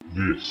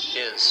This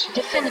is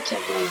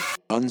definitively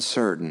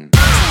uncertain.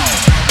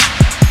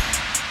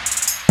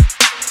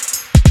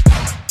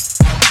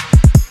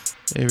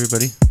 Hey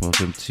everybody,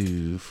 welcome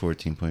to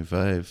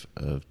 14.5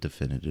 of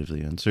Definitively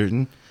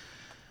Uncertain.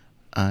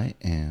 I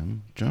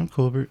am John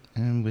Colbert,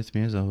 and with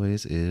me as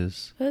always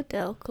is...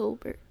 Adele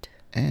Colbert.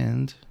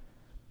 And...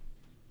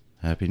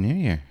 Happy New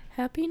Year.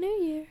 Happy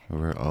New Year.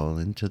 We're all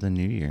into the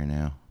new year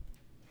now.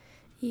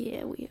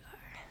 Yeah, we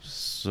are.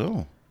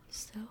 So,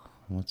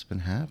 what's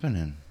been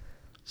happening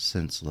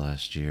since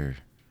last year?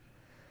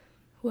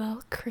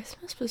 Well,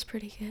 Christmas was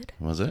pretty good.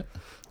 Was it?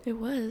 It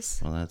was.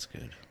 Well, that's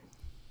good.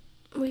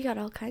 We got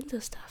all kinds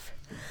of stuff.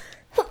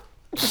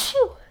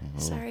 Whoa.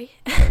 Sorry.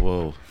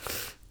 Whoa.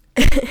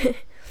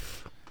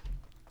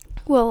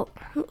 Well,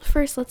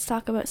 first let's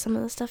talk about some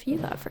of the stuff you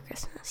got for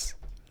Christmas.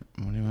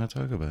 What do you want to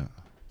talk about?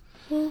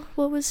 Well,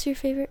 what was your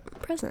favorite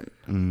present?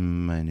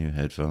 My new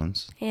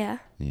headphones. Yeah.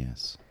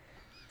 Yes.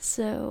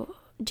 So,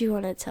 do you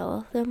want to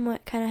tell them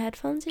what kind of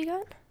headphones you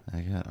got?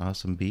 I got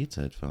awesome Beats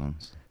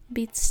headphones.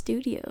 Beats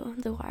Studio,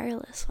 the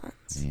wireless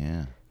ones.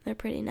 Yeah. They're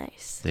pretty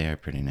nice. They are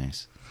pretty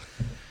nice.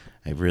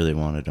 I really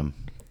wanted them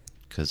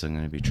because I'm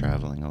going to be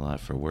traveling a lot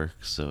for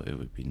work, so it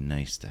would be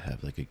nice to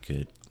have like a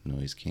good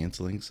noise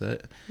canceling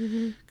set.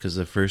 Because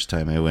the first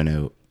time I went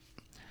out,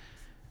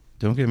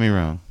 don't get me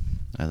wrong,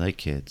 I like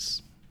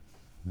kids.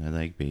 I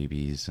like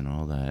babies and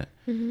all that.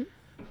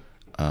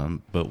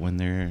 But when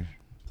they're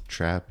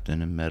trapped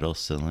in a metal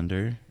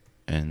cylinder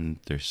and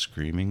they're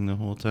screaming the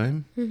whole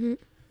time,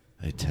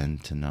 I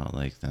tend to not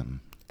like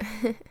them.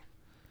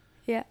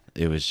 Yeah.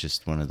 It was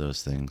just one of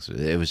those things.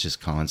 It was just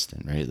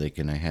constant, right? Like,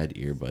 and I had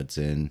earbuds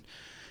in,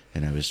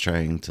 and I was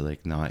trying to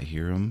like not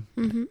hear them,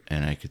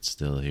 and I could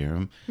still hear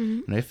them,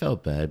 and I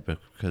felt bad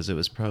because it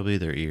was probably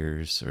their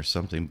ears or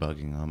something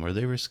bugging them, or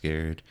they were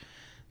scared,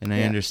 and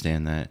I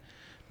understand that,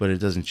 but it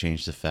doesn't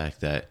change the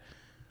fact that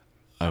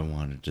I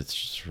wanted to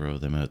throw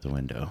them out the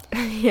window.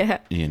 Yeah.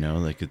 You know,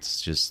 like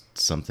it's just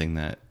something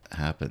that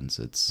happens.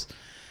 It's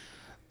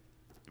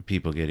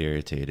people get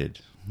irritated.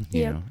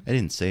 You know, I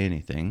didn't say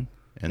anything.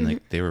 And,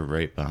 like, they were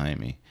right behind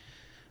me.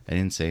 I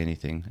didn't say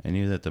anything. I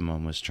knew that the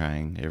mom was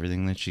trying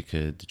everything that she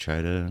could to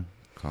try to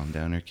calm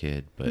down her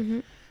kid. But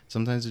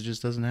sometimes it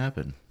just doesn't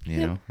happen,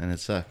 you know? And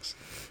it sucks.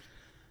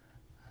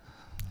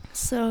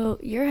 So,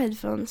 your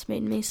headphones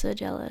made me so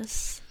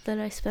jealous that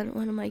I spent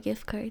one of my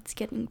gift cards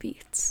getting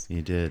Beats.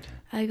 You did.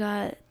 I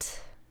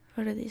got,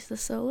 what are these, the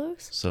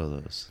Solos?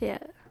 Solos. Yeah,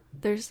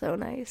 they're so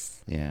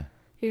nice. Yeah.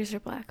 Yours are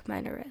black,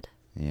 mine are red.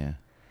 Yeah.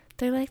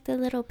 They're like the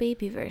little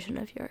baby version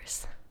of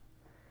yours.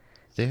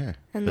 They are.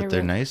 And but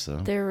they're nice, though.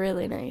 They're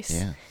really nice.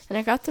 Yeah. And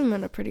I got them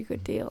on a pretty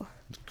good deal.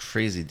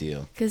 Crazy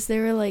deal. Because they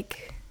were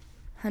like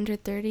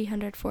 130,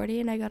 140,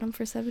 and I got them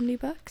for $70.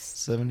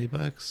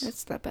 $70.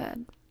 That's not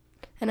bad.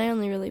 And I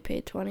only really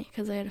paid $20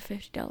 because I had a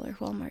 $50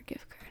 Walmart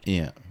gift card.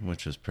 Yeah,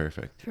 which was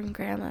perfect. From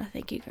Grandma.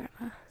 Thank you,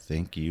 Grandma.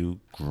 Thank you,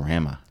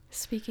 Grandma.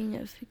 Speaking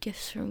of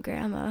gifts from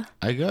Grandma.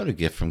 I got a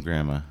gift from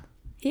Grandma.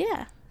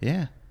 Yeah.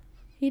 Yeah.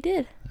 You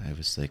did. I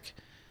was like,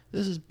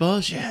 this is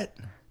bullshit.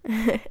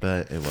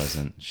 But it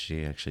wasn't.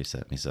 She actually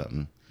sent me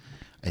something.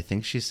 I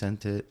think she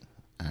sent it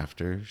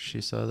after she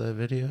saw that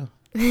video.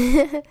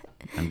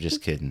 I'm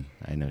just kidding.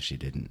 I know she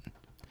didn't.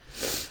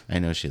 I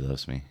know she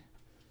loves me.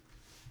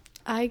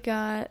 I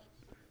got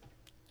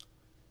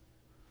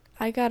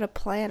a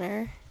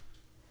planner.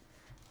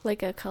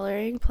 Like a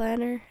coloring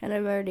planner. And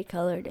I've already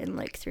colored in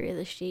like 3 of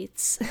the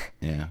sheets.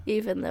 Yeah.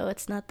 Even though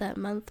it's not that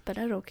month. But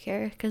I don't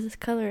care because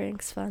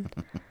coloring's fun.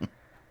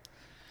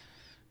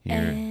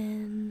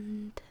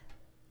 And...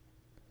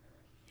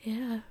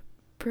 yeah,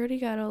 Brody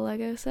got a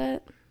Lego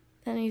set,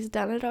 and he's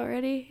done it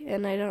already,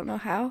 and I don't know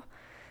how.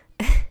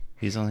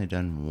 He's only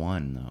done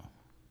one, though.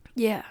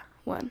 Yeah,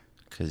 one.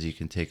 Because you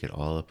can take it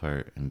all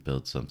apart and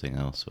build something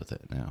else with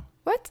it now.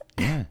 What?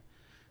 Yeah.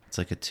 It's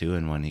like a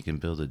 2-in-1. He can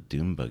build a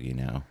Doom buggy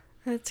now.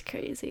 That's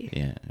crazy.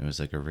 Yeah, it was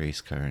like a race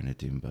car and a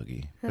Doom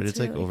buggy. But That's it's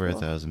like really over cool.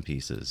 1,000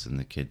 pieces, and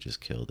the kid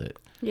just killed it.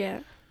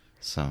 Yeah.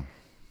 So.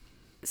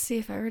 See,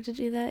 if I were to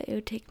do that, it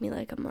would take me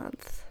like a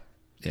month.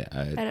 Yeah,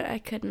 I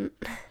couldn't.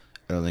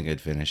 I don't think I'd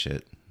finish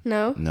it.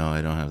 No? No,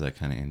 I don't have that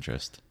kind of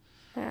interest.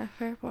 Yeah,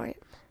 fair point.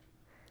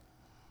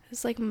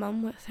 It's like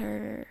Mom with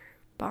her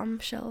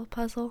bombshell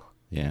puzzle.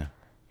 Yeah.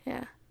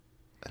 Yeah.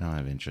 I don't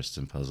have interest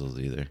in puzzles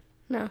either.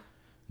 No.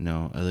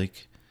 No, I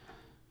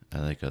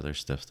like other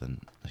stuff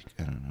than, like,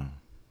 I don't know.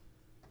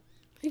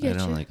 I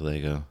don't like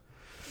Lego.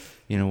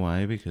 You know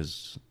why?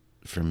 Because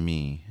for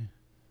me,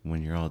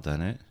 when you're all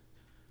done it,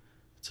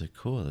 it's like,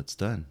 cool, it's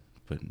done.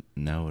 But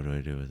now what do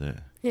I do with it?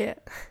 Yeah.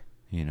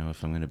 You know,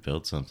 if I'm going to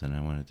build something, I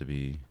want it to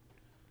be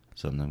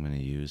something I'm going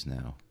to use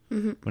now.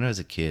 Mm-hmm. When I was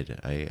a kid,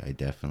 I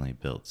definitely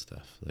built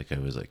stuff. Like, I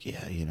was like,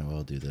 yeah, you know,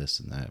 I'll do this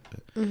and that.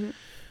 But when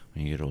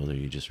you get older,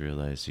 you just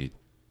realize you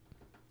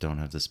don't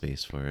have the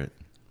space for it.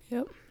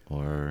 Yep.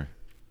 Or,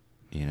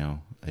 you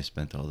know, I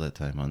spent all that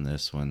time on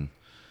this when,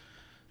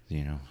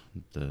 you know,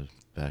 the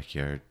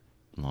backyard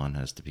lawn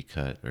has to be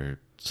cut or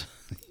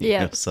you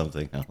know,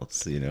 something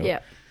else, you know?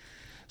 Yeah.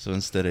 So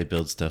instead I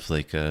build stuff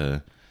like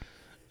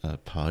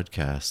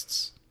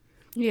podcasts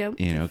Yep.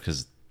 You know,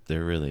 because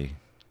they're really,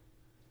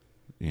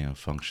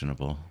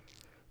 functionable.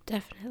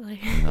 Definitely.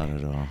 Not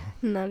at all.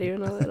 Not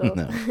even a little.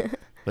 No.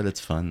 But it's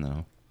fun,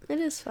 though. It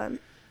is fun.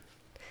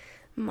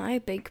 My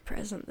big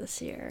present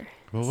this year.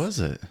 What was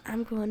it?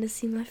 I'm going to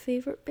see my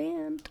favorite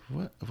band.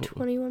 What?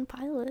 21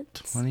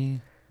 Pilots.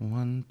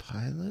 21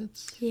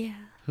 Pilots? Yeah.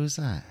 Who's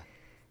that?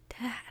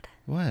 Dad.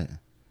 What?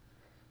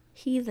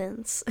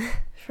 Heathens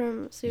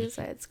from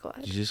Suicide Squad.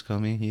 Did you just call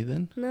me a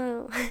heathen?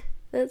 No,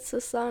 that's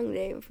a song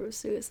name from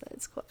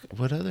Suicide Squad.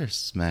 What other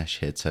smash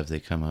hits have they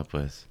come up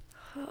with?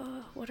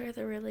 Oh, what are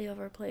the really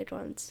overplayed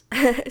ones?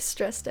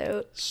 Stressed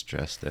Out.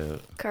 Stressed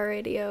Out. Car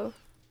Radio.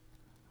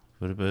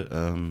 What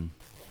about,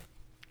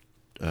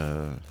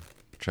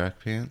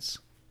 track pants?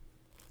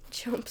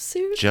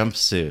 Jumpsuit?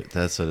 Jumpsuit,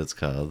 that's what it's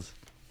called.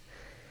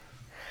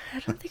 I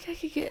don't think I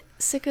could get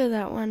sick of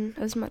that one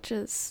as much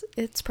as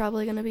it's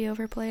probably going to be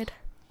overplayed.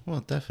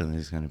 Well, definitely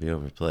is going to be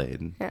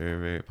overplayed. Yeah. They're a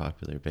very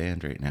popular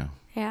band right now.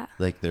 Yeah.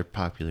 Like, they're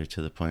popular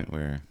to the point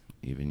where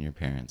even your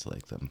parents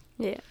like them.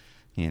 Yeah.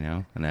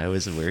 And I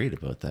was worried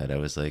about that. I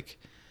was like,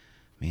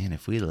 man,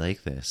 if we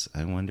like this,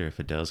 I wonder if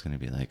Adele's going to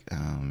be like,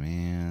 oh,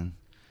 man,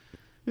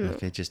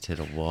 like I just hit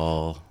a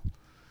wall.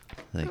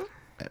 Like,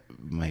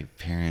 my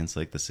parents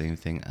like the same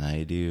thing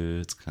I do.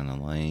 It's kind of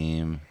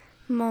lame.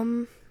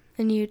 Mom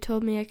and you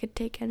told me I could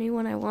take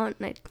anyone I want,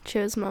 and I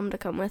chose Mom to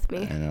come with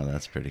me. I know,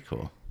 that's pretty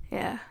cool.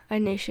 Yeah, I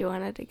knew she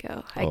wanted to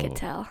go. I could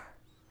tell.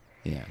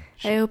 Yeah.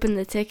 I opened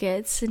the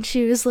tickets, and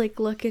she was, like,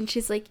 looking.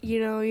 She's like,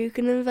 you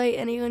can invite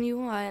anyone you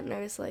want. And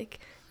I was like,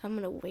 I'm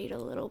going to wait a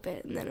little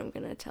bit, and then I'm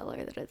going to tell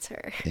her that it's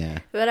her. Yeah.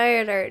 But I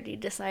had already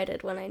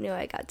decided when I knew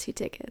I got 2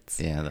 tickets.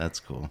 Yeah, that's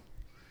cool.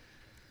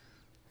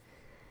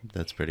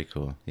 That's pretty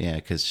cool. Yeah,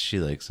 because she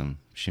likes them.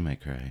 She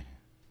might cry.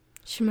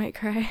 She might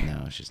cry.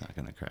 No, she's not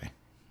going to cry.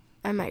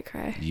 I might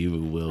cry. You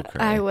will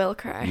cry. I will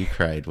cry. You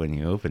cried when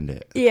you opened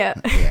it. Yeah.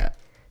 Yeah.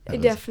 I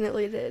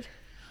definitely did.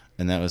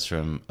 And that was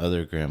from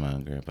other grandma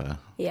and grandpa.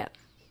 Yeah.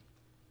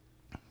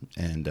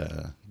 And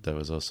that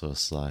was also a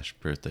Slash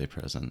birthday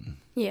present.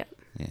 Yeah.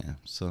 Yeah,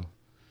 so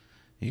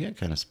you got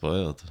kind of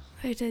spoiled.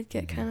 I did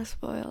get kind of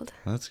spoiled.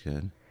 That's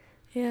good.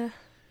 Yeah.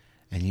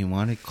 And you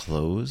wanted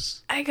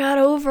clothes? I got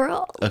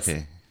overalls.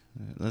 Okay.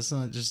 Let's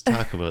not just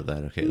talk about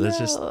that, okay? Let's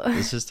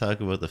just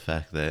talk about the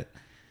fact that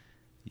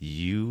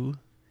you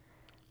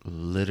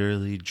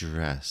literally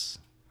dress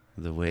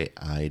the way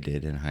I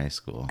did in high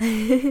school.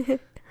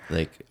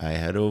 Like, I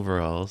had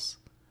overalls.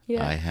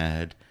 Yeah. I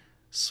had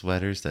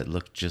sweaters that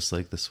looked just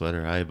like the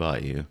sweater I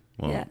bought you.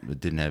 Well, Yeah. it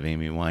didn't have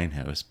Amy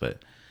Winehouse,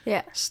 but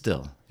Yeah.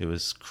 still, it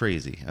was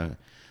crazy.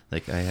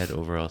 Like, I had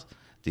overalls.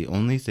 The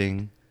only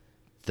thing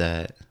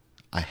that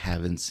I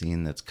haven't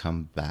seen that's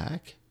come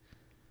back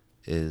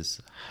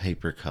is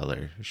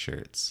hypercolor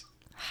shirts.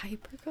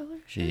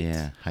 Hypercolor shirts?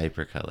 Yeah,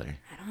 hypercolor.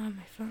 I don't have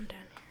my phone down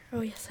here. Oh,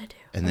 yes, I do.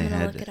 And I'm they gonna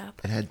had look it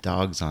up. it had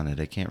dogs on it.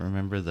 I can't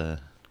remember the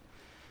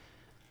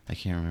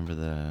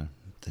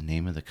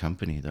name of the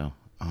company though.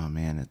 Oh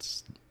man,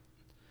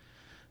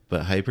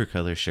 but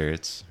hypercolor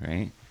shirts,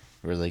 right?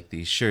 Were like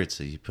these shirts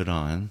that you put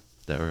on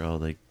that were all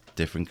like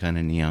different kind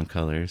of neon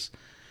colors.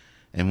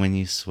 And when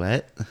you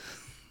sweat,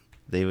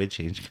 they would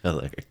change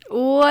color.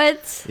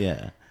 What?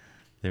 Yeah.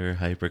 They were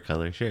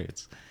hypercolor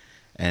shirts.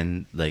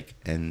 And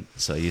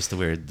so I used to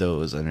wear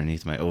those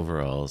underneath my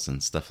overalls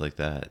and stuff like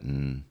that.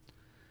 And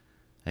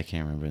I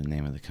can't remember the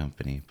name of the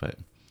company, but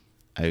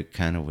I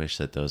kind of wish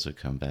that those would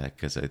come back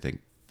because I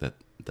think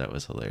that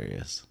was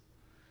hilarious.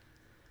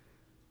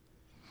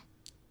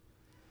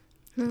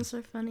 Those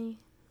are funny.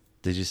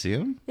 Did you see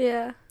them?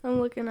 Yeah, I'm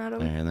looking at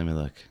them. All right, let me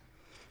look.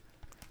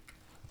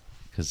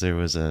 Because there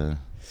was a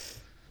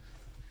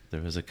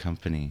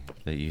company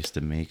that used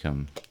to make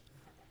them,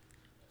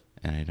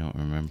 and I don't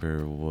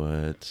remember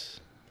what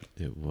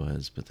it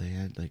was, but they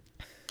had like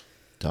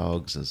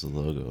dogs as a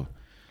logo.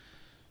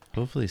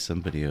 Hopefully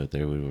somebody out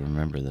there would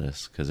remember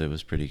this because it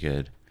was pretty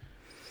good.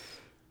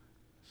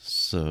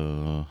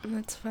 So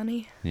That's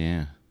funny.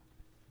 yeah.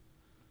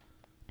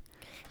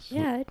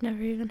 Yeah, I'd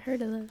never even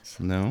heard of those.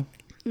 No?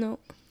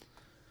 Nope.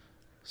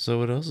 So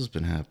what else has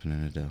been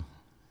happening, Adele?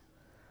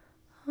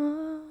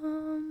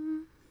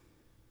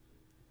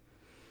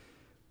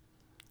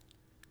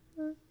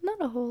 Not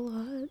a whole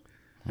lot.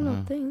 I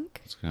don't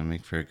think. It's going to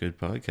make for a good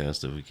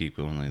podcast if we keep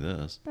going like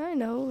this. I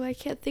know. I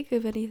can't think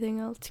of anything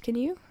else. Can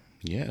you?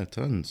 Yeah,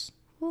 tons.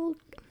 Well,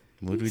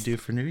 What did we do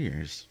for New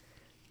Year's?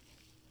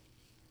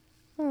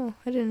 oh,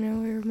 I didn't know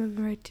we were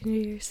moving right to New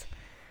Year's.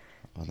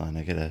 Hold on,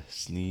 I gotta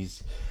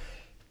sneeze.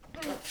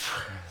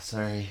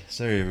 Sorry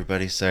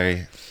everybody,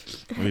 sorry.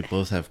 We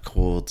both have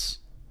colds.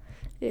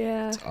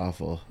 Yeah. It's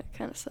awful. That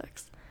kind of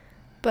sucks.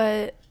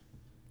 But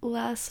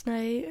last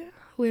night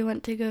we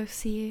went to go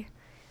see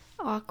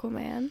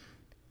Aquaman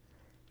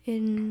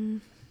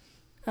in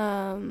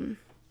the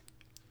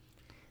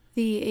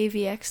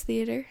AVX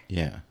theater,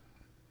 Yeah.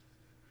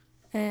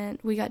 and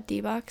we got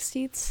D-box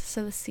seats,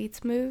 so the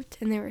seats moved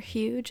and they were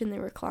huge and they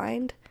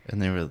reclined.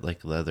 And they were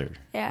like leather.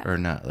 Yeah. Or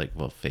not like,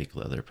 well, fake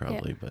leather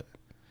probably, but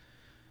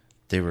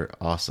they were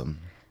awesome.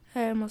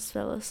 I almost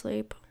fell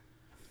asleep.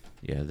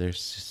 Yeah,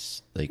 there's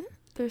just, like,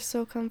 They're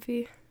so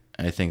comfy.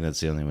 I think that's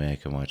the only way I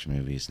can watch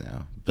movies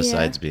now,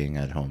 besides being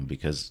at home,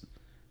 because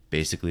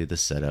basically the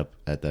setup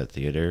at that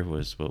theater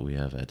was what we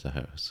have at the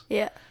house.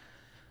 Yeah.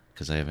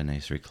 Because I have a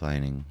nice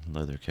reclining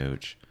leather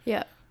couch.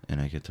 Yeah. And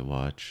I get to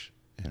watch,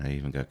 and I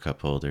even got cup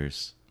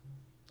holders.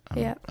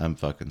 Yeah. I'm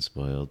fucking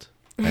spoiled.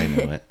 I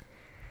know it.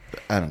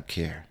 But I don't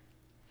care.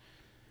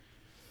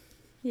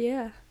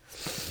 Yeah.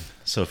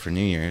 So for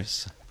New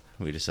Year's,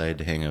 we decided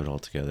to hang out all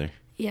together.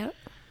 Yeah.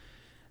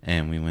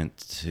 And we went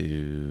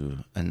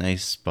to a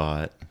nice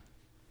spot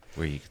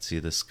where you could see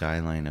the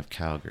skyline of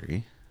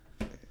Calgary.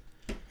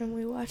 And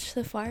we watched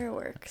the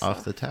fireworks.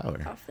 Off the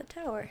tower. Off the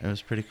tower. It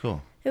was pretty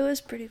cool. It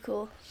was pretty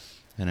cool.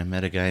 And I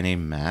met a guy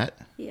named Matt.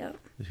 Yep.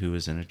 Who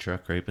was in a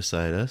truck right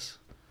beside us.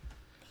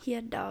 He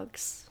had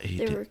dogs. He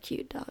they did. were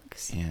cute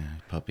dogs. Yeah,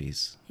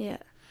 puppies. Yeah.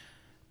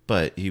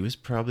 But he was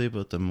probably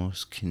about the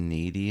most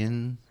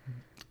Canadian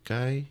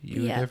guy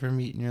you would ever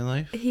meet in your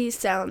life. He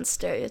sounds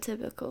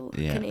stereotypical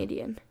Yeah.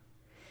 Canadian.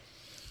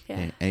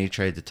 Yeah. And he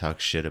tried to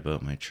talk shit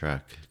about my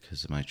truck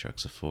because my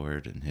truck's a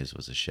Ford and his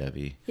was a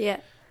Chevy.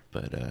 Yeah.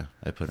 But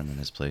I put him in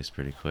his place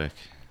pretty quick.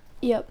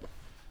 Yep.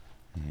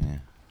 Yeah.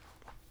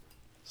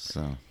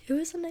 So. It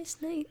was a nice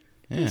night.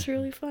 Yeah. It was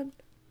really fun.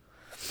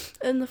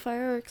 And the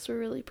fireworks were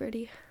really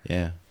pretty.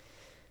 Yeah.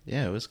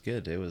 Yeah, it was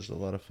good. It was a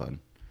lot of fun.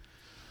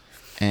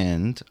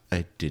 And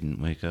I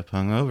didn't wake up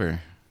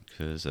hungover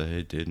because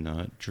I did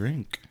not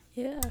drink.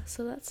 Yeah,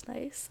 so that's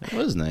nice. It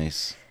was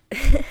nice.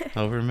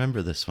 I'll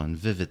remember this one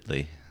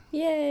vividly.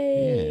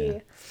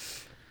 Yay!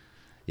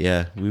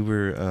 Yeah, we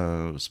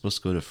were supposed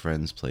to go to a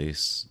friend's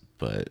place,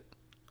 but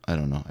I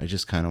don't know. I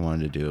just kind of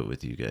wanted to do it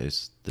with you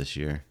guys this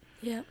year.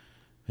 Yeah.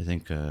 I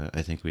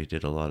think we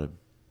did a lot of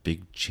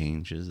big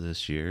changes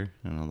this year,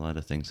 and a lot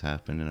of things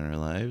happened in our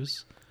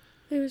lives.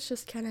 It was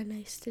just kind of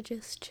nice to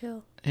just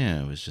chill.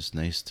 Yeah, it was just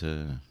nice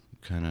to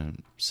kind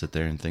of sit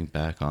there and think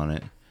back on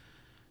it,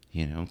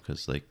 you know,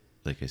 because like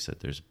I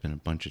said, there's been a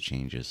bunch of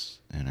changes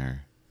in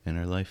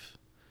our life.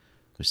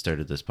 We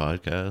started this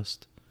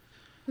podcast.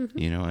 Mm-hmm.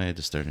 You know, I had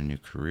to start a new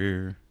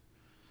career.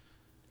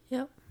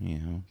 Yep. You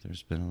know,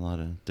 there's been a lot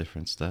of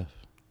different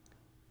stuff.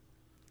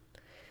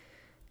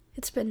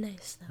 It's been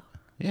nice, though.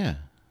 Yeah.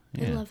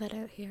 I love it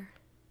out here.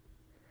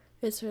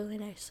 It's really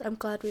nice. I'm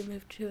glad we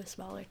moved to a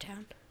smaller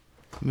town.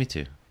 Me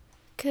too.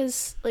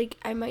 Because, like,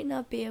 I might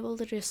not be able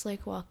to just,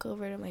 like, walk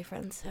over to my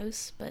friend's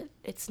house, but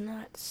it's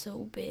not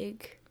so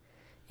big.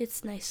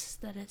 It's nice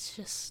that it's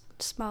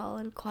just small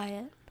and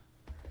quiet.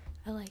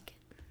 I like it.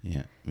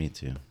 Yeah, me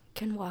too.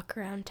 Can walk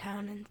around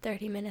town in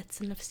 30 minutes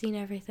and have seen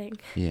everything.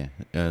 Yeah,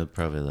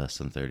 probably less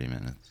than 30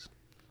 minutes.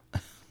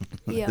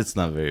 Yeah. It's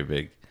not very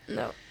big.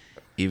 No.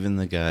 Even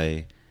the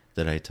guy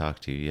that I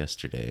talked to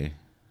yesterday,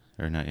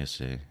 or not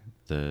yesterday,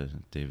 the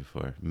day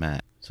before,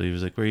 Matt. So he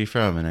was like, "Where are you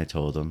from?" And I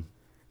told him.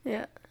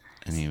 Yeah.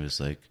 And he was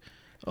like,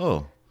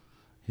 "Oh."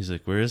 He's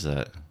like, "Where is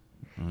that?"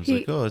 I was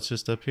like, "Oh, it's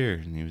just up here."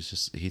 And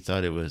he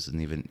thought it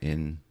wasn't even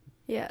in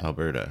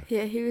Alberta.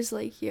 Yeah, he was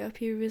like, "You up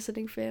here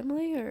visiting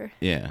family?" Or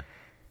Yeah.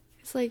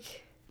 it's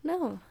like,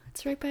 "No,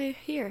 it's right by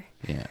here."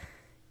 Yeah.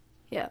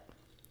 Yeah.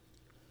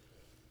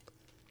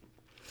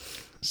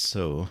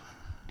 So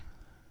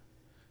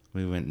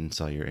we went and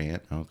saw your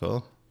aunt and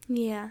uncle.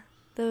 Yeah.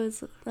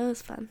 That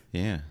was fun.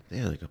 Yeah. They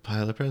had like a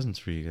pile of presents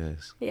for you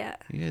guys. Yeah.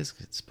 You guys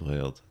get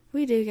spoiled.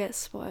 We do get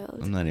spoiled.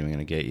 I'm not even going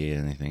to get you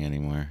anything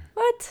anymore.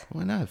 What?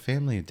 Why not?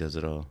 Family does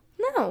it all.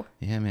 No.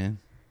 Yeah, man.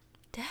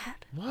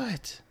 Dad.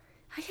 What?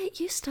 I get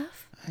you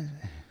stuff.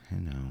 I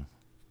know.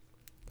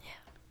 Yeah.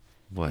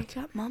 What?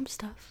 I got mom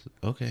stuff.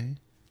 Okay.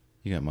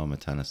 You got mom a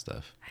ton of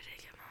stuff. I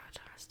did get mom a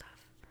ton of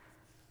stuff.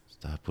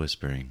 Stop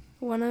whispering.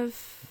 One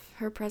of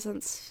her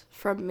presents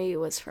from me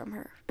was from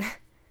her.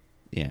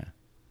 Yeah.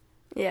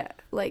 Yeah,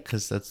 like...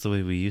 Because that's the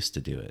way we used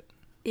to do it.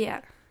 Yeah.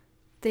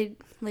 They,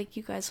 like,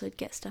 you guys would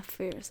get stuff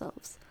for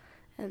yourselves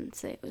and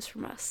say it was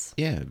from us.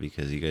 Yeah,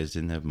 because you guys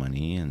didn't have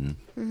money and,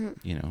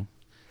 you know,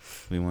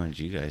 we wanted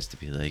you guys to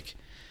be like...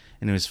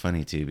 And it was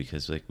funny, too,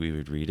 because, like, we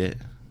would read it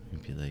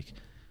and be like,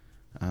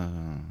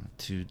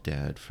 to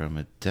Dad from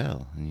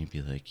Adele. And you'd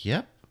be like,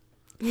 yep.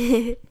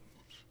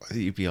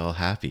 You'd be all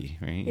happy,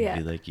 right? Yeah.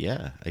 You'd be like,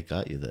 yeah, I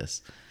got you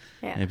this.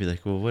 Yeah. And I'd be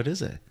like, well, what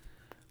is it?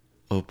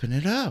 Open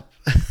it up.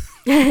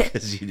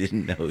 Because you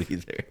didn't know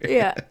either.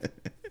 Yeah.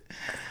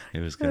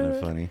 It was kind of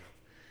funny.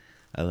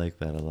 I like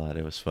that a lot.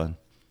 It was fun.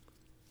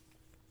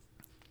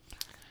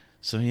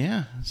 So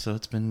yeah, so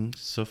it's been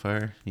so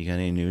far. You got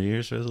any New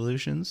Year's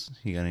resolutions?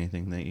 You got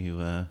anything that you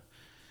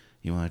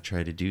want to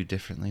try to do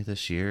differently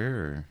this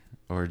year,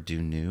 or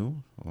do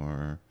new,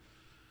 or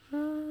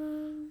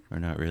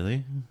not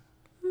really?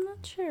 I'm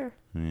not sure.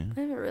 Yeah.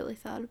 I haven't really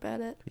thought about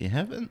it. You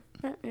haven't?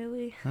 Not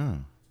really. Oh.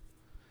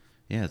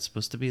 Yeah, it's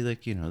supposed to be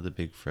like, you know, the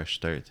big fresh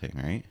start thing,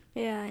 right?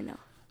 Yeah, I know.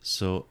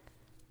 So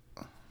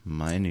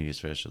my New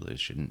Year's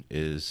resolution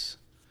is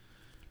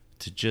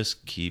to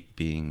just keep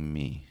being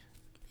me.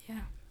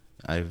 Yeah.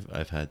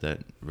 I've had that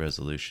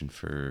resolution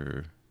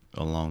for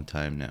a long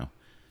time now,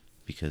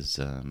 because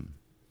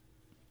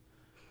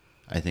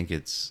I think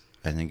it's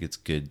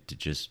good to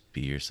just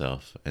be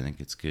yourself. I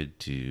think it's good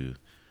to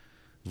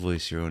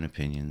voice your own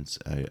opinions.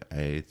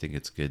 I think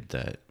it's good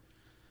that,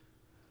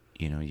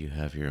 you know, you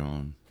have your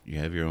own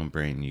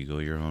brain. You go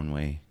your own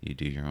way. You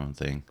do your own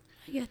thing.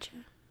 I getcha.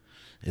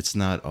 It's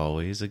not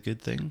always a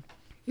good thing.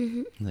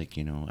 Mm-hmm. Like,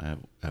 you know,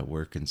 at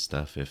work and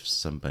stuff, if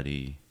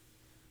somebody,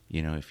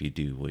 you know, if you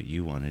do what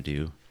you want to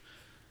do,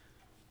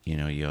 you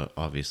know, you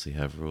obviously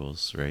have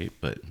rules, right?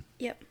 But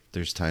Yep.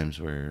 there's times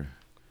where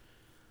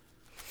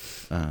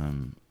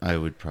I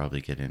would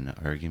probably get into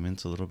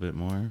arguments a little bit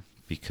more,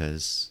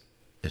 because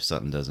if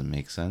something doesn't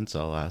make sense,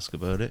 I'll ask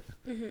about it.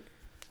 Mm-hmm.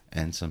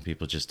 And some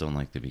people just don't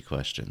like to be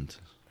questioned,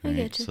 I right?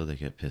 get you. So they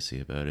get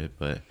pissy about it,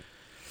 but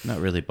not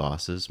really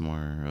bosses,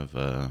 more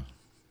of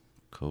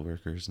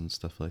co-workers and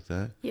stuff like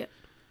that. Yep.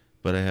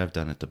 But I have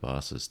done it to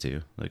bosses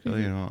too. Like, Mm-hmm. oh,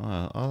 you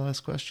know, I'll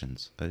ask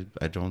questions.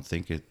 I don't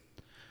think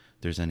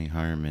there's any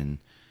harm in,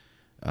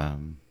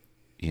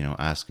 you know,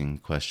 asking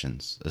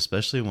questions,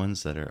 especially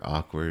ones that are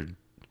awkward,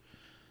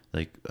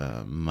 like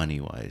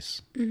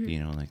money-wise. Mm-hmm.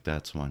 You know, like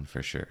that's one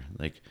for sure.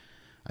 Like,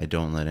 I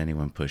don't let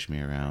anyone push me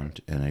around,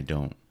 and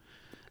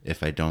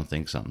if I don't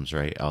think something's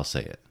right, I'll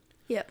say it.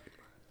 Yep.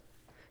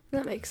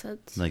 That makes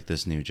sense. Like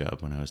this new job,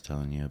 when I was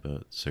telling you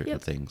about certain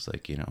Yep. things,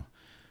 like, you know,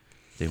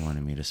 they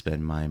wanted me to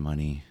spend my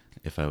money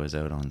if I was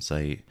out on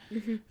site,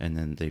 Mm-hmm. and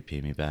then they pay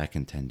me back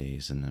in 10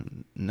 days. And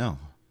then, no,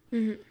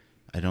 Mm-hmm.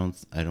 I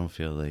don't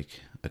feel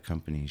like a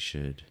company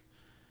should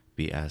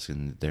be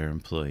asking their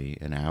employee,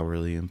 an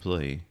hourly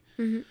employee,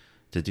 Mm-hmm.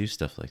 to do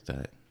stuff like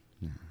that.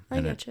 I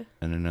And getcha.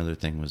 and another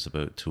thing was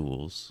about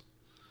tools.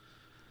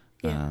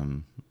 Yeah.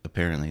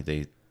 Apparently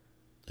they,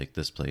 like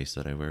this place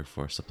that I work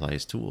for,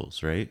 supplies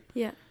tools, right?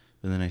 Yeah.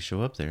 And then I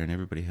show up there and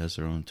everybody has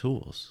their own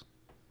tools.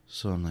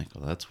 So I'm like,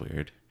 well, that's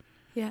weird.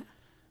 Yeah.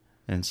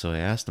 And so I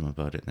asked them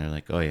about it, and they're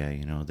like, oh yeah,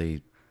 you know,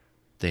 they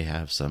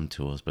have some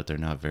tools, but they're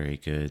not very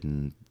good,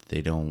 and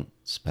they don't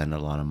spend a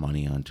lot of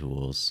money on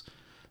tools.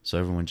 So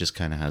everyone just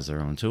kind of has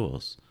their own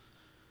tools.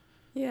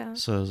 Yeah.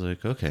 So I was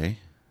like, okay.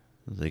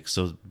 Like,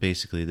 so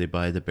basically they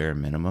buy the bare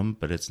minimum,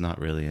 but it's not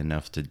really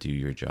enough to do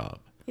your job.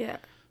 Yeah.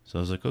 So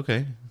I was like,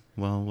 okay,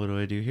 well, what do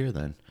I do here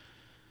then?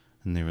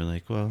 And they were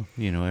like, well,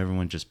 you know,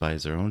 everyone just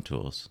buys their own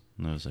tools.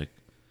 And I was like,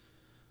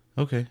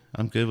 okay,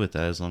 I'm good with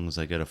that as long as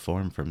I get a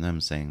form from them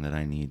saying that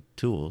I need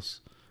tools.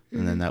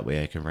 And then Mhm. that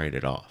way I can write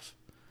it off,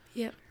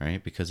 Yep.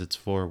 right? Because it's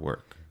for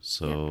work.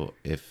 So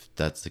if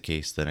that's the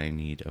case, then I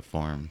need a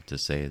form to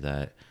say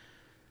that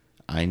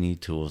I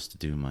need tools to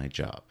do my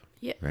job,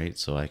 Yeah. right?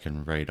 So I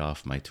can write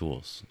off my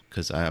tools,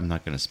 because I'm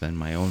not going to spend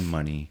my own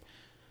money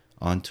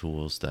on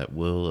tools that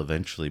will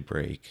eventually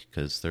break,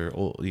 because they're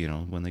old, you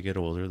know, when they get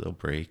older, they'll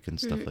break and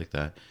stuff Mhm. like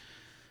that.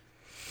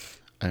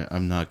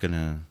 I'm not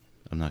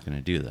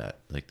gonna do that.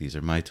 Like, these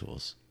are my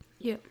tools.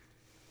 Yep.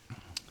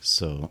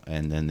 So,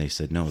 and then they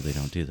said, no, they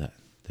don't do that.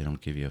 They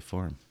don't give you a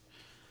form.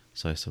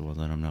 So I said, well,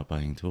 then I'm not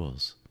buying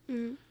tools.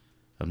 Mm.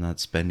 I'm not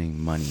spending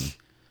money.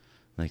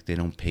 Like, they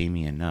don't pay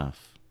me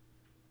enough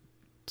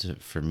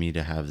for me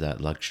to have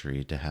that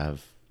luxury to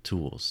have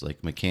tools.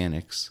 Like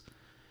mechanics,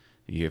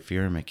 if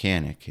you're a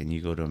mechanic and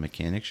you go to a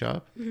mechanic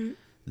shop, Mhm.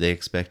 they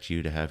expect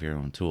you to have your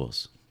own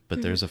tools. But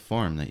Mhm. there's a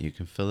form that you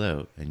can fill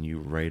out and you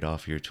write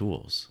off your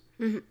tools.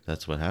 Mhm.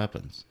 That's what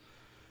happens.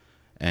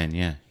 And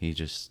yeah, he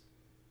just,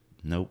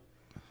 nope.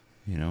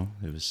 You know,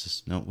 it was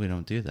just, nope, we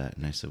don't do that.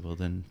 And I said, well,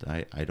 then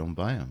I don't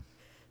buy them.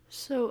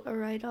 So a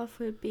write-off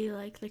would be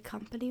like the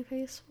company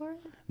pays for it?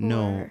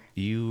 No, Or-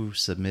 you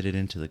submit it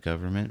into the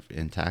government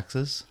in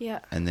taxes, Yeah.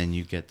 and then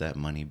you get that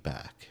money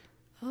back.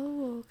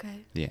 Oh,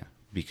 okay. Yeah,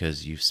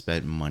 because you've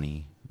spent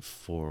money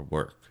for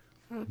work.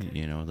 Okay.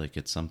 You know, like,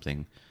 it's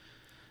something.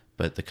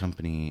 But the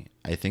company,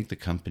 I think the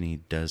company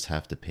does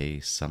have to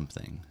pay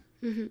something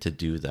Mhm. to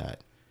do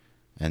that.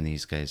 And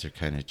these guys are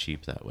kind of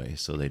cheap that way,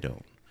 so they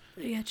don't.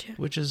 I gotcha.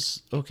 Which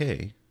is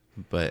okay,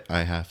 but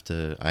I have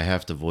to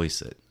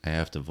voice it. I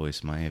have to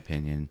voice my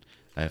opinion.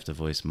 I have to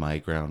voice my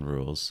ground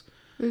rules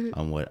Mhm.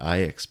 on what I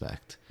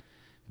expect.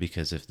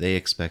 Because if they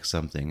expect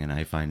something and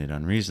I find it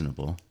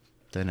unreasonable,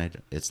 then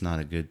it's not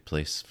a good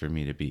place for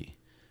me to be.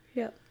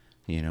 Yep.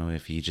 You know,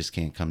 if you just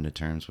can't come to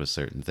terms with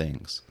certain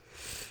things.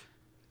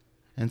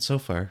 And so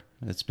far,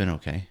 it's been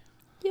okay.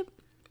 Yep.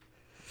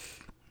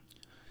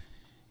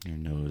 Your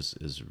nose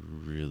is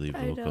really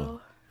I vocal.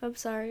 know. I'm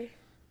sorry.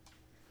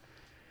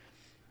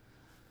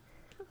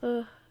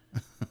 Ugh.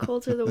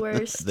 Colds are the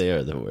worst. They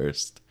are the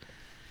worst.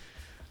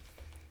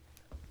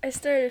 I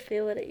started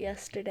feeling it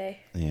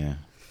yesterday. Yeah.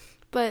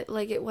 But,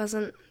 like, it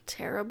wasn't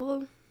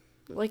terrible.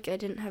 Like, I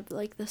didn't have,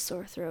 like, the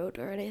sore throat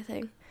or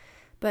anything.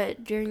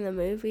 But during the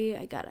movie,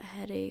 I got a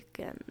headache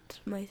and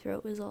my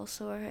throat was all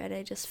sore and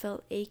I just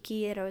felt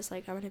achy and I was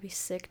like, I'm going to be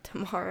sick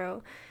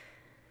tomorrow.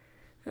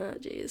 Oh,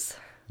 jeez.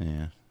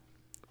 Yeah.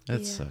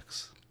 That Yeah.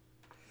 sucks.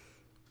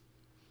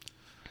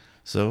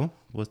 So,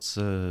 what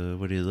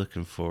are you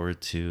looking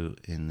forward to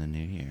in the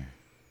new year?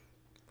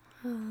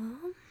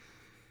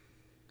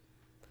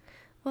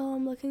 Well,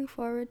 I'm looking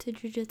forward to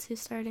jiu-jitsu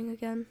starting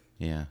again.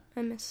 Yeah.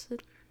 I miss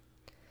it.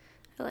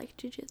 I like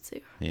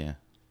jiu-jitsu. Yeah.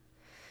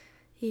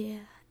 Yeah,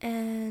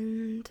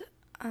 and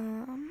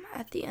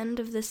at the end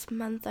of this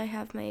month I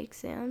have my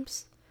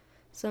exams,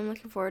 So I'm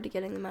looking forward to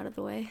getting them out of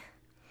the way.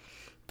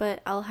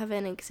 But I'll have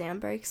an exam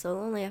break, so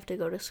I'll only have to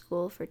go to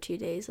school for 2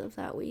 days of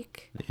that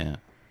week. Yeah.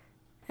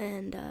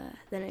 And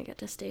then I get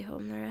to stay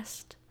home the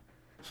rest.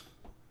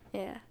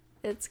 Yeah,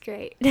 it's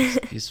great.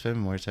 You spend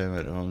more time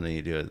at home than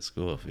you do at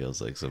school, it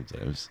feels like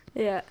sometimes.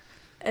 Yeah.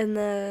 And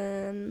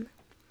then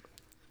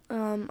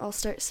I'll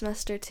start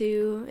semester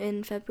 2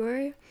 in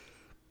February.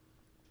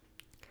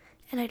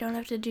 And I don't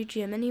have to do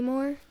gym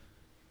anymore.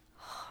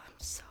 Oh, I'm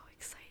so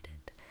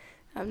excited.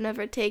 I've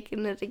never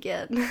taken it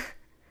again.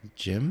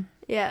 Gym?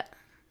 Yeah.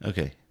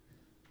 Okay.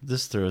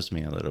 This throws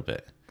me a little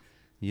bit.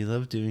 You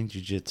love doing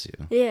jiu-jitsu.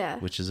 Yeah.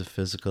 Which is a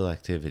physical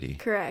activity.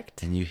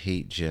 Correct. And you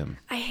hate gym.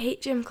 I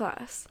hate gym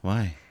class.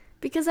 Why?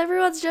 Because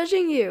everyone's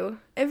judging you.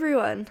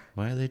 Everyone.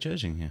 Why are they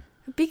judging you?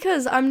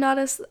 Because I'm not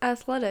as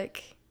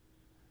athletic.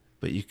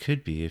 But you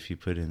could be if you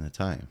put in the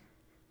time.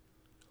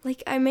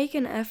 Like, I make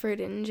an effort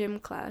in gym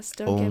class.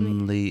 Don't get me.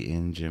 Only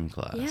in gym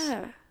class.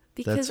 Yeah.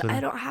 Because That's what I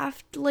don't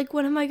have to, like,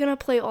 when am I going to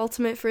play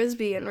Ultimate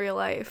Frisbee in real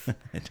life?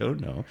 I don't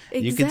know. Exactly.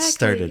 You could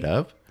start it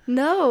up.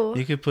 No.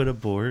 You could put a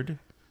board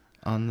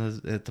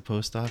at the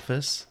post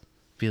office.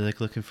 Be like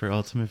looking for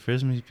Ultimate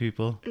Frisbee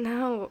people.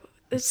 No.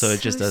 It's So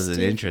it just doesn't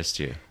stupid. interest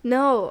you.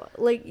 No.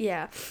 Like,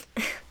 yeah.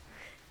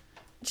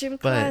 Gym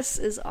class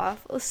is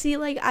awful. See,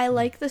 like, I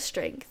like the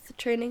strength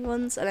training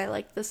ones and I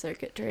like the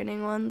circuit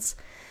training ones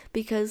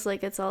because,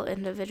 like, it's all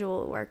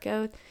individual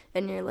workout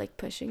and you're, like,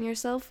 pushing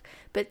yourself.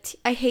 But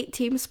I hate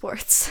team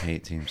sports. I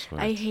hate team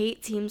sports. I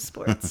hate team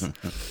sports.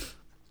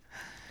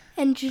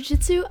 And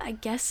jiu-jitsu, I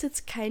guess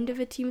it's kind of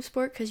a team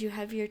sport because you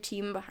have your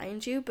team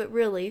behind you. But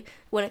really,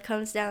 when it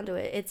comes down to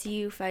it, it's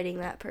you fighting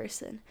that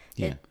person.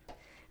 Yeah.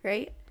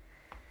 Right?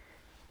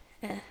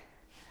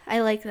 I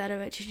like that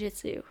about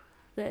jiu-jitsu.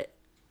 That,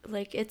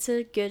 like, it's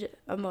a good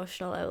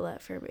emotional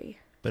outlet for me.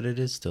 But it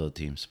is still a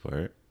team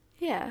sport.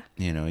 Yeah.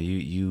 You know,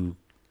 you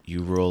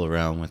roll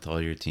around with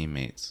all your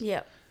teammates.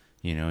 Yep.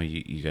 You know,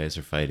 you guys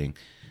are fighting.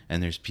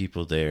 And there's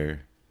people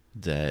there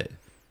that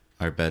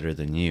are better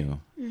than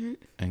you. Mm-hmm.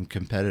 And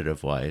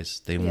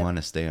competitive-wise, they want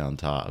to stay on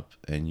top.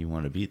 And you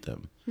want to beat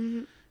them.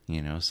 Mm-hmm.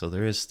 You know, so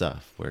there is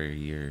stuff where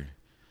you're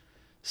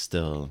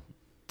still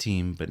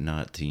team but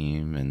not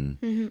team.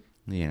 And,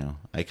 you know,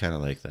 I kind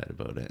of like that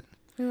about it.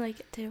 I like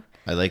it too.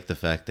 I like the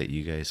fact that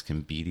you guys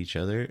can beat each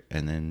other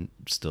and then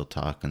still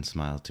talk and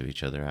smile to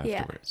each other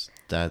afterwards.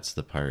 Yeah. That's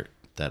the part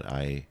that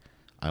I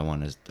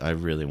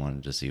really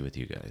wanted to see with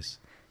you guys.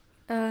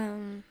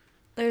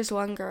 There's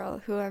one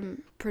girl who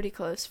I'm pretty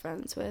close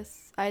friends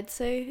with, I'd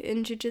say,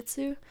 in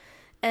jiu-jitsu.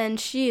 And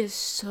she is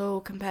so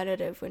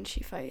competitive when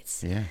she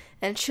fights. Yeah.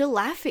 And she'll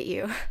laugh at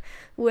you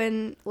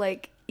when,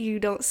 like, you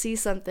don't see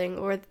something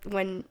or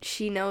when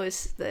she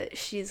knows that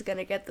she's going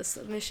to get the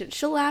submission.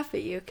 She'll laugh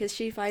at you because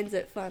she finds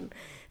it fun.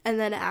 And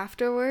then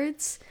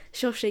afterwards,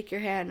 she'll shake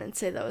your hand and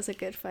say that was a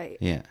good fight.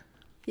 Yeah.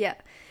 Yeah.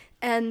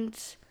 And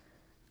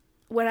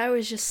when I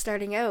was just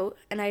starting out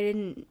and I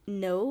didn't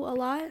know a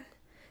lot,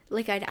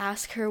 like, I'd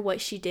ask her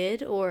what she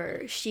did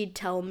or she'd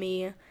tell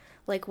me,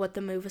 like, what the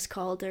move was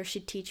called or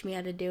she'd teach me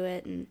how to do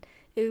it. And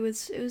it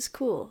was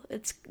cool.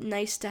 It's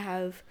nice to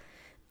have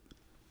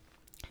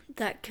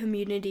that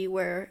community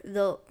where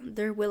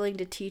they're willing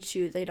to teach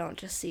you. They don't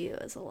just see you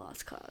as a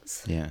lost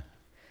cause. Yeah.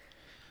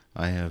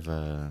 I have,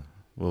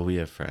 we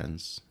have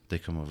friends. They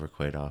come over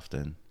quite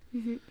often.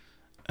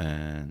 Mm-hmm.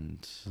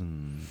 And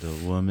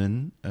the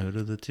woman out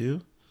of the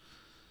two,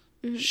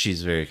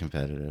 she's very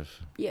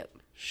competitive. Yep.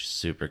 She's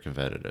super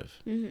competitive.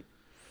 Mm-hmm.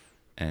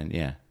 And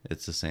yeah,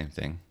 it's the same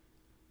thing.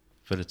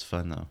 But it's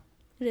fun though.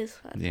 It is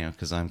fun. You know,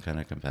 because I'm kind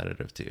of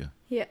competitive too.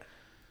 Yeah.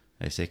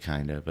 I say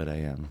kind of, but I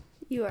am.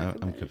 You are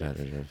competitive. I'm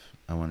competitive.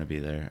 I want to be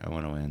there. I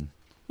want to win.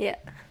 Yeah.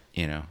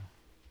 You know.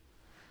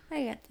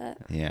 I get that.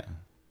 Yeah.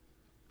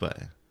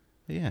 But,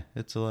 yeah,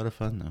 it's a lot of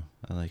fun, though.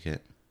 I like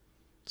it.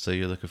 So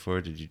you're looking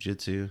forward to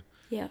jiu-jitsu?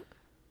 Yeah.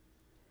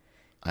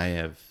 I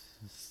have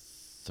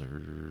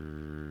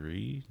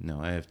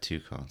I have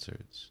 2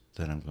 concerts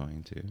that I'm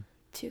going to.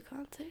 2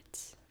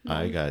 concerts?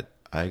 I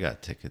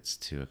got tickets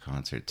to a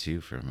concert,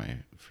 too, for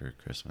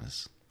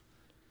Christmas.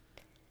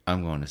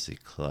 I'm going to see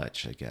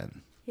Clutch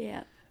again.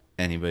 Yeah.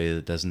 Anybody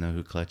that doesn't know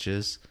who Clutch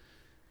is,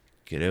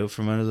 get out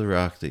from under the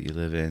rock that you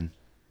live in.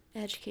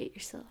 Educate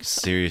yourself.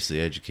 Seriously,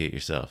 educate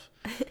yourself.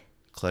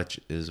 Clutch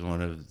is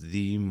one of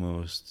the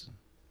most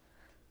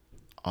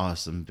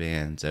awesome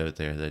bands out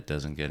there that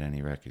doesn't get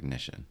any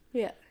recognition.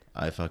 Yeah.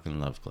 I fucking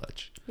love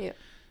Clutch. Yeah.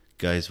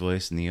 Guy's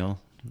voice, Neil's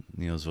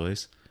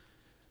voice,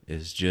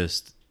 is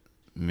just,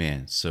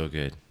 man, so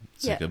good.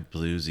 It's like a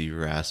bluesy,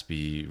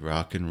 raspy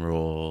rock and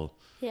roll.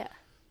 Yeah.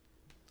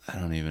 I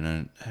don't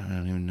even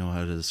know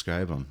how to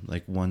describe them.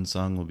 Like, one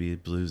song will be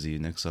bluesy,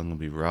 next song will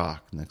be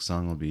rock, next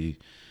song will be,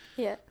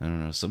 I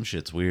don't know, some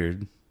shit's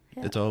weird.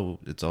 Yeah. It's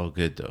all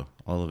good though.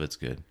 All of it's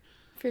good.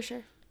 For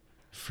sure.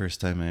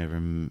 First time I ever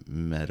went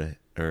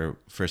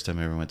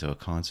to a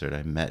concert,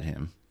 I met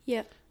him.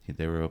 Yeah.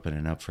 They were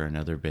opening up for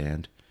another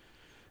band,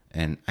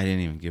 and I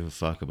didn't even give a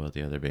fuck about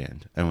the other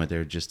band. I went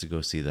there just to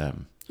go see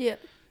them. Yeah.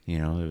 You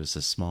know, it was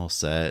a small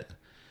set,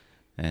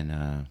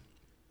 and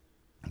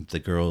the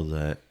girl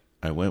that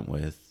I went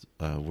with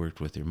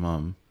worked with your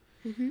mom,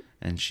 Mm-hmm.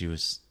 and it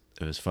was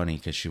funny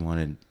because she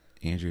wanted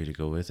Andrea to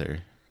go with her,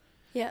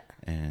 Yeah.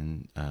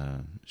 and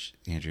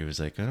Andrea was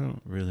like, I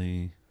don't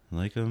really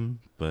like him,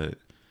 but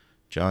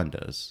John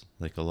does,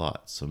 like, a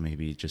lot, so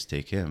maybe just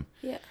take him.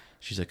 Yeah.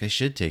 She's like, I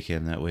should take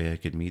him, that way I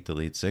could meet the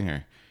lead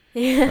singer.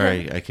 Yeah. Or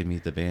I could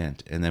meet the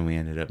band. And then we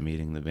ended up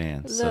meeting the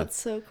band. That's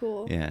so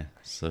cool. Yeah.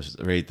 So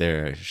right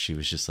there, she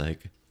was just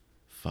like,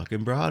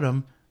 fucking brought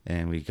him.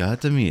 And we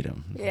got to meet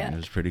him. Yeah. And it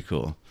was pretty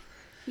cool.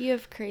 You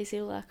have crazy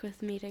luck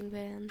with meeting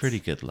bands. Pretty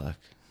good luck.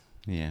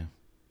 Yeah.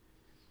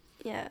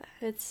 Yeah.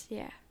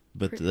 Yeah.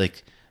 But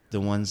like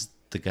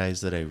the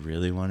guys that I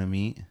really want to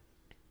meet,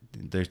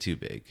 they're too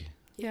big.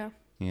 Yeah.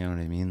 You know what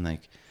I mean?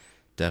 Like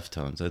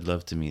Deftones. I'd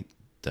love to meet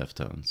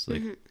Deftones.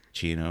 Like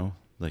Chino.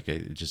 Like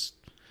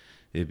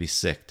it'd be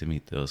sick to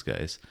meet those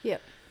guys. Yeah.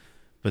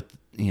 But,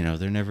 you know,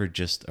 they're never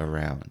just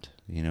around.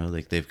 You know,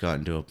 like they've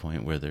gotten to a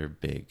point where they're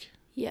big.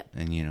 Yeah.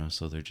 And, you know,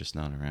 so they're just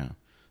not around.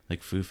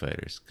 Like Foo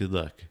Fighters. Good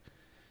luck.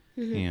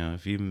 Mm-hmm.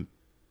 You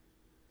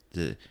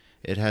know,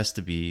 it has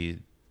to be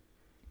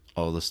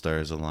all the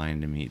stars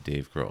aligned to meet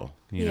Dave Grohl.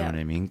 You know what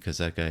I mean? Because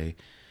that guy,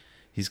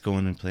 he's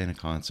going and playing a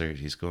concert.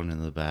 He's going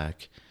in the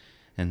back.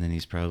 And then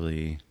he's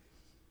probably,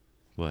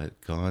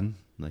 gone?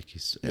 Like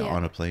he's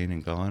on a plane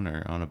and gone,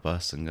 or on a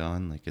bus and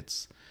gone. Like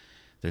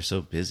they're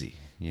so busy,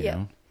 you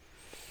know?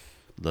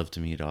 Love to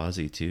meet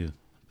Ozzy too.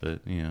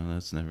 But, you know,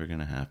 that's never going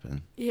to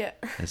happen. Yeah.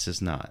 It's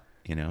just not,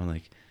 you know?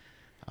 Like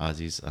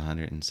Ozzy's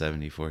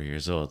 174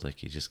 years old. Like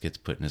he just gets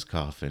put in his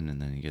coffin and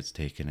then he gets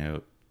taken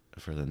out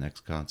for the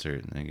next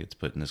concert and then he gets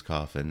put in his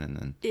coffin and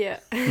then... Yeah.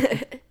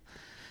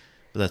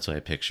 But that's what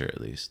I picture,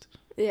 at least.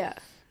 Yeah.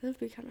 That'd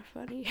be kind of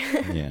funny.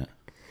 Yeah.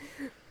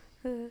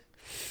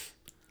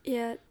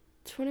 Yeah.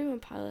 21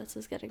 Pilots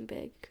is getting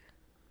big.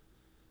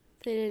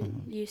 They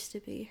didn't used to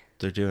be.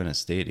 They're doing a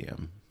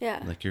stadium.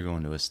 Yeah. Like you're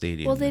going to a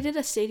stadium. Well, they did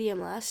a stadium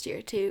last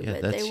year too. Yeah,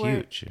 but that's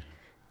huge.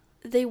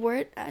 They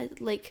weren't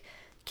like,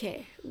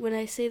 okay, when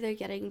I say they're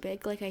getting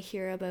big, like I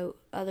hear about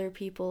other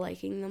people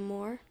liking them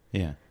more.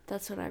 Yeah.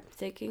 That's what I'm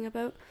thinking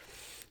about.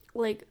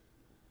 Like,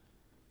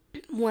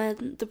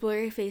 when the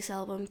Blurryface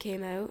album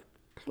came out,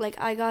 like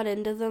I got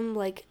into them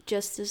like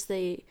just as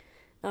they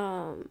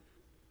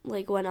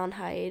like went on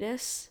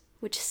hiatus,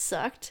 which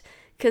sucked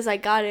because I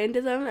got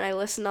into them and I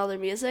listened to all their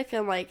music and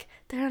I'm like,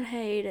 they're on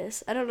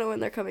hiatus, I don't know when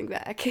they're coming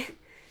back.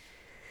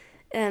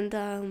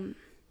 And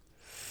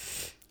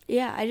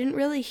yeah, I didn't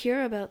really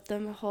hear about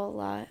them a whole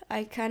lot.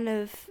 I kind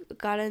of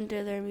got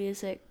into their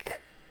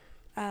music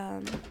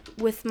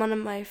with one of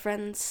my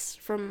friends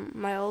from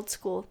my old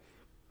school,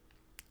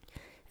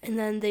 and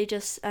then they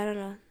just, I don't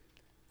know,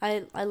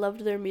 I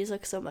loved their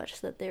music so much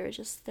that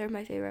they're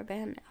my favorite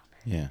band now.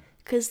 Yeah.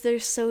 Because they're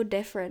so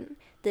different.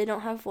 They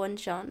don't have one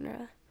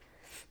genre.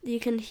 You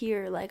can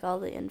hear, like, all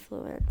the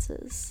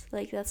influences.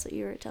 Like, that's what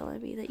you were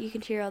telling me, that you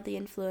can hear all the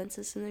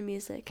influences in their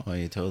music. Oh,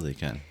 you totally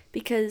can.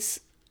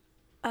 Because,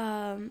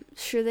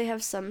 sure, they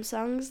have some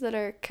songs that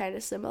are kind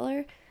of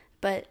similar,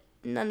 but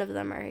none of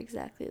them are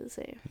exactly the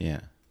same.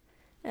 Yeah.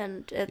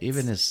 And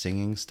even his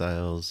singing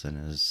styles and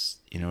his,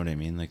 you know what I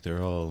mean? Like,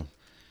 they're all,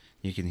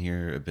 you can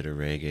hear a bit of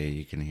reggae,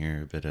 you can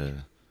hear a bit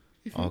of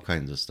all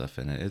kinds of stuff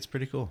in it. It's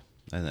pretty cool.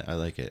 I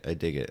like it. I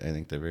dig it. I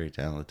think they're very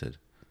talented.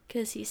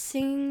 Because he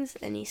sings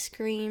and he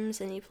screams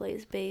and he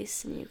plays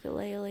bass and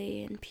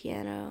ukulele and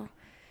piano.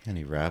 And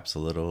he raps a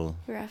little.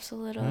 Oh,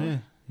 yeah,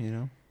 you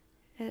know.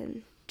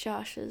 And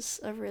Josh is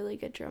a really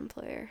good drum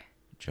player.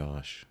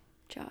 Josh.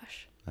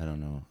 I don't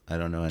know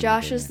anything.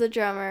 Josh is the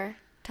drummer.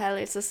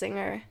 Tyler's the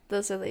singer.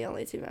 Those are the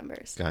only two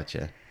members.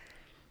 Gotcha.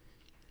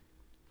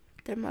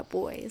 They're my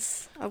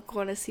boys. I'm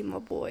going to see my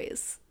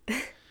boys.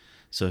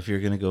 So if you're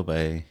going to go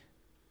by,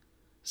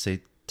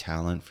 say,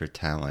 talent for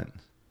talent,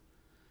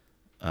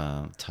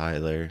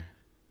 Tyler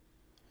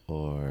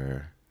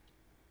or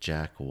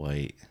Jack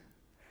White,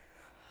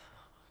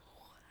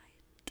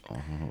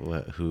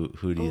 who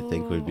do you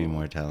think would be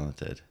more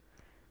talented?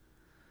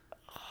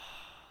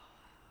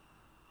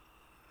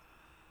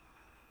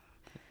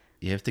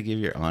 You have to give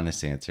your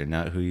honest answer,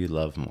 not who you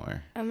love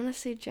more. I'm going to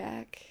say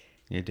Jack.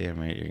 You're damn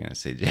right you're going to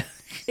say Jack.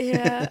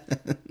 Yeah.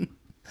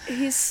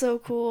 He's so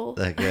cool.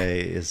 That guy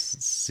is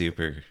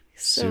super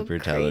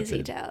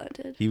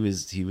talented. He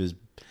was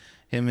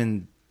him,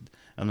 and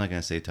I'm not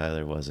going to say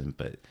Tyler wasn't,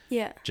 but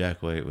yeah,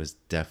 Jack White was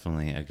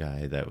definitely a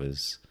guy that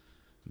was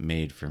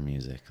made for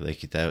music. Like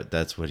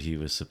that's what he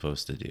was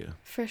supposed to do.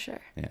 For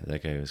sure. Yeah,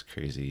 that guy was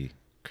crazy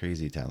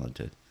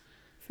talented.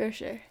 For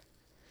sure.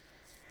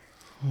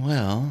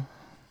 Well,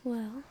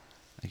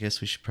 I guess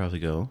we should probably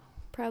go.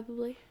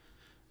 Probably.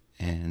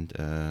 And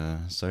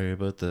sorry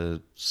about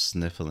the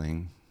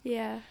sniffling.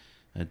 Yeah.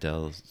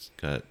 Adele's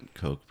got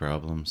coke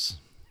problems.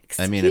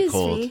 Excuse I mean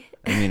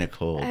a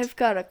cold. I've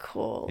got a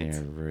cold.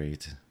 Yeah,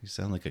 right. You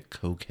sound like a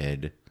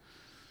cokehead.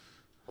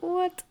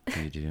 What?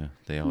 You do.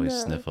 They always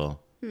sniffle.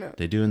 No.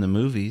 They do in the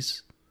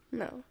movies.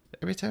 No.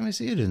 Every time I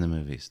see it in the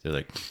movies, they're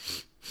like,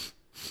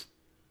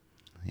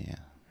 yeah.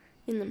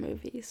 In the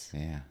movies.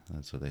 Yeah,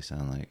 that's what they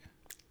sound like.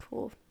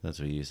 Cool. That's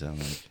what you sound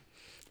like.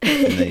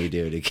 and then you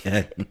do it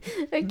again.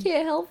 I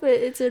can't help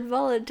it. It's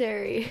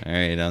involuntary. All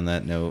right, on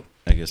that note,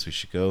 I guess we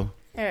should go.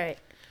 All right.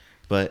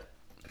 But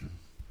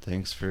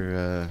thanks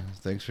for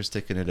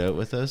sticking it out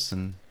with us,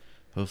 and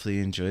hopefully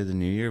you enjoy the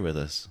new year with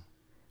us.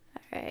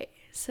 All right.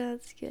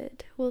 Sounds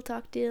good. We'll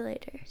talk to you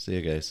later. See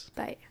you guys.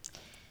 Bye.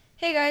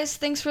 Hey guys,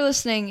 thanks for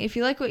listening. If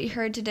you like what you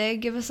heard today,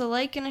 give us a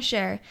like and a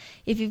share.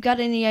 If you've got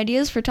any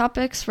ideas for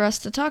topics for us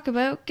to talk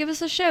about, give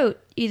us a shout,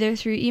 either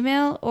through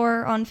email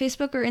or on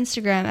Facebook or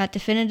Instagram at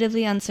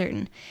Definitively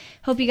Uncertain.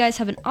 Hope you guys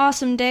have an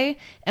awesome day,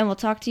 and we'll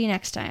talk to you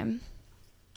next time.